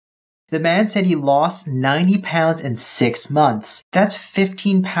The man said he lost 90 pounds in 6 months. That's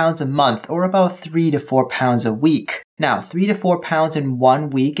 15 pounds a month, or about 3 to 4 pounds a week. Now, 3 to 4 pounds in 1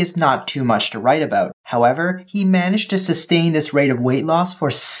 week is not too much to write about. However, he managed to sustain this rate of weight loss for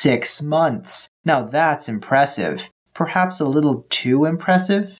 6 months. Now that's impressive. Perhaps a little too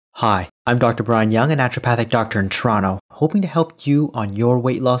impressive? Hi, I'm Dr. Brian Young, a naturopathic doctor in Toronto, hoping to help you on your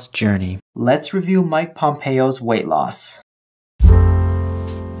weight loss journey. Let's review Mike Pompeo's weight loss.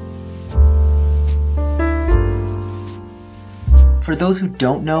 For those who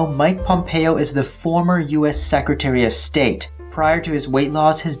don't know, Mike Pompeo is the former US Secretary of State. Prior to his weight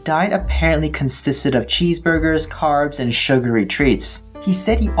loss, his diet apparently consisted of cheeseburgers, carbs, and sugary treats. He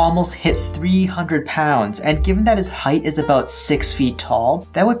said he almost hit 300 pounds, and given that his height is about 6 feet tall,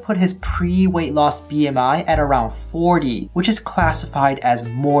 that would put his pre-weight loss BMI at around 40, which is classified as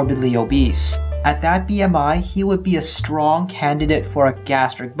morbidly obese. At that BMI, he would be a strong candidate for a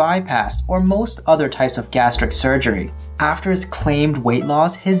gastric bypass or most other types of gastric surgery. After his claimed weight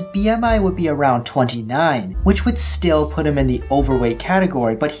loss, his BMI would be around 29, which would still put him in the overweight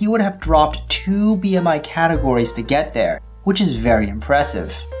category, but he would have dropped 2 BMI categories to get there, which is very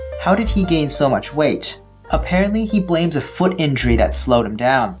impressive. How did he gain so much weight? Apparently, he blames a foot injury that slowed him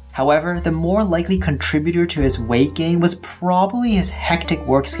down. However, the more likely contributor to his weight gain was probably his hectic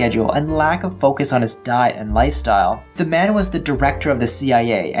work schedule and lack of focus on his diet and lifestyle. The man was the director of the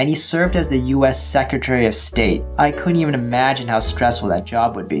CIA, and he served as the US Secretary of State. I couldn't even imagine how stressful that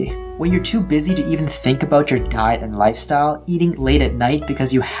job would be. When you're too busy to even think about your diet and lifestyle, eating late at night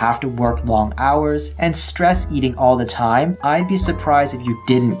because you have to work long hours, and stress eating all the time, I'd be surprised if you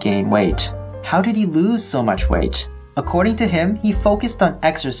didn't gain weight. How did he lose so much weight? According to him, he focused on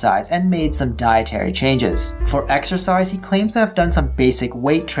exercise and made some dietary changes. For exercise, he claims to have done some basic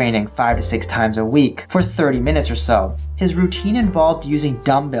weight training 5 to 6 times a week for 30 minutes or so. His routine involved using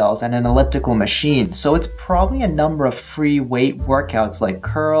dumbbells and an elliptical machine, so it's probably a number of free weight workouts like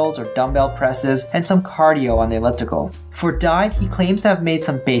curls or dumbbell presses and some cardio on the elliptical. For diet, he claims to have made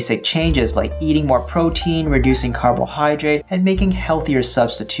some basic changes like eating more protein, reducing carbohydrate, and making healthier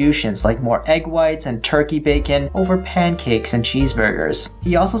substitutions like more egg whites and turkey bacon over pancakes and cheeseburgers.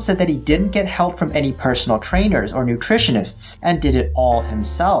 He also said that he didn't get help from any personal trainers or nutritionists and did it all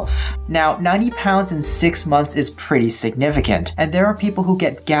himself. Now, 90 pounds in 6 months is pretty significant, and there are people who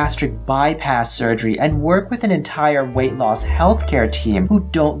get gastric bypass surgery and work with an entire weight loss healthcare team who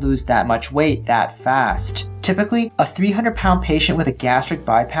don't lose that much weight that fast. Typically, a 300-pound patient with a gastric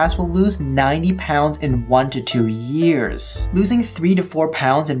bypass will lose 90 pounds in 1 to 2 years. Losing 3 to 4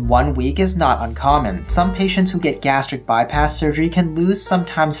 pounds in 1 week is not uncommon. Some patients who get gastric bypass surgery can lose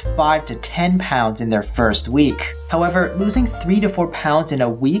sometimes 5 to 10 pounds in their first week. However, losing 3 to 4 pounds in a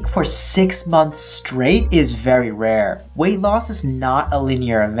week for 6 months straight is very rare. Weight loss is not a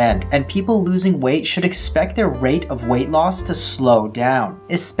linear event, and people losing weight should expect their rate of weight loss to slow down,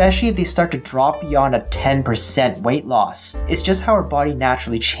 especially if they start to drop beyond a 10% weight loss. It's just how our body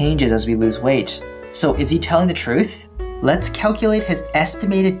naturally changes as we lose weight. So is he telling the truth? Let's calculate his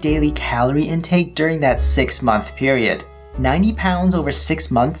estimated daily calorie intake during that 6-month period. 90 pounds over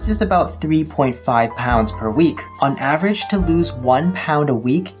 6 months is about 3.5 pounds per week. On average, to lose 1 pound a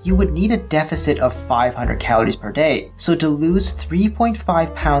week, you would need a deficit of 500 calories per day. So to lose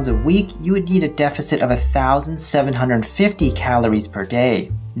 3.5 pounds a week, you would need a deficit of 1,750 calories per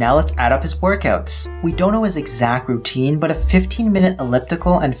day. Now let's add up his workouts. We don't know his exact routine, but a 15-minute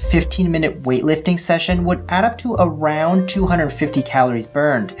elliptical and 15-minute weightlifting session would add up to around 250 calories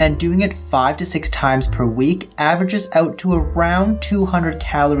burned, and doing it 5 to 6 times per week averages out to around 200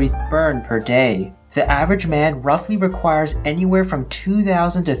 calories burned per day. The average man roughly requires anywhere from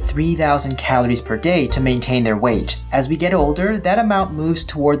 2,000 to 3,000 calories per day to maintain their weight. As we get older, that amount moves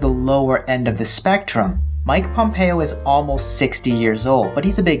toward the lower end of the spectrum. Mike Pompeo is almost 60 years old, but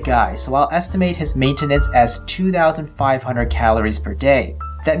he's a big guy, so I'll estimate his maintenance as 2,500 calories per day.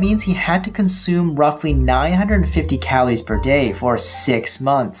 That means he had to consume roughly 950 calories per day for 6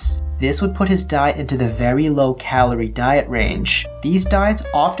 months. This would put his diet into the very low calorie diet range. These diets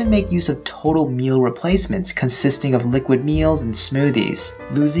often make use of total meal replacements consisting of liquid meals and smoothies.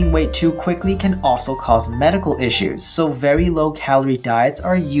 Losing weight too quickly can also cause medical issues, so very low calorie diets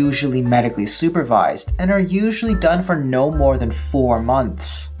are usually medically supervised and are usually done for no more than 4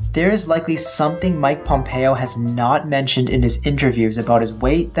 months. There is likely something Mike Pompeo has not mentioned in his interviews about his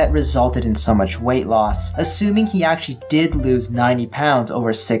weight that resulted in so much weight loss, assuming he actually did lose 90 pounds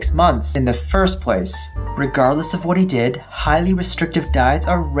over 6 months in the first place. Regardless of what he did, highly restrictive diets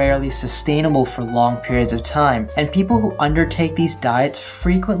are rarely sustainable for long periods of time, and people who undertake these diets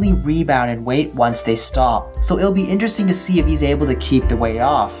frequently rebound in weight once they stop. So it'll be interesting to see if he's able to keep the weight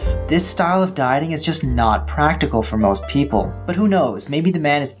off. this style of dieting is just not practical for most people. But who knows, maybe the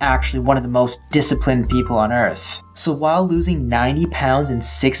man is actually one of the most disciplined people on earth. So while losing 90 pounds in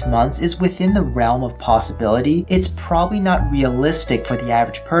 6 months is within the realm of possibility, it's probably not realistic for the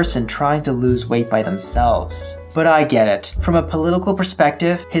average person trying to lose weight by themselves. But I get it. From a political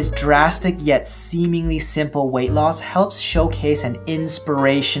perspective, his drastic yet seemingly simple weight loss helps showcase an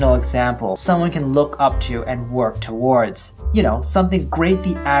inspirational example someone can look up to and work towards. You know, something great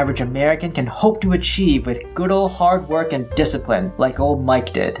the average American can hope to achieve with good old hard work and discipline, like old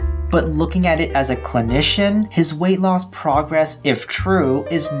Mike did. But looking at it as a clinician, his weight loss progress, if true,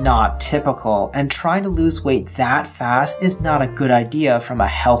 is not typical, and trying to lose weight that fast is not a good idea from a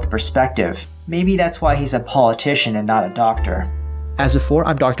health perspective. Maybe that's why he's a politician and not a doctor. As before,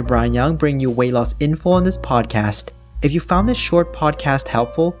 I'm Dr. Brian Young, bringing you weight loss info on this podcast. If you found this short podcast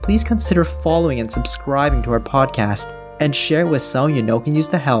helpful, please consider following and subscribing to our podcast, and share it with someone you know can use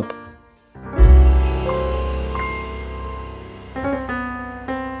the help.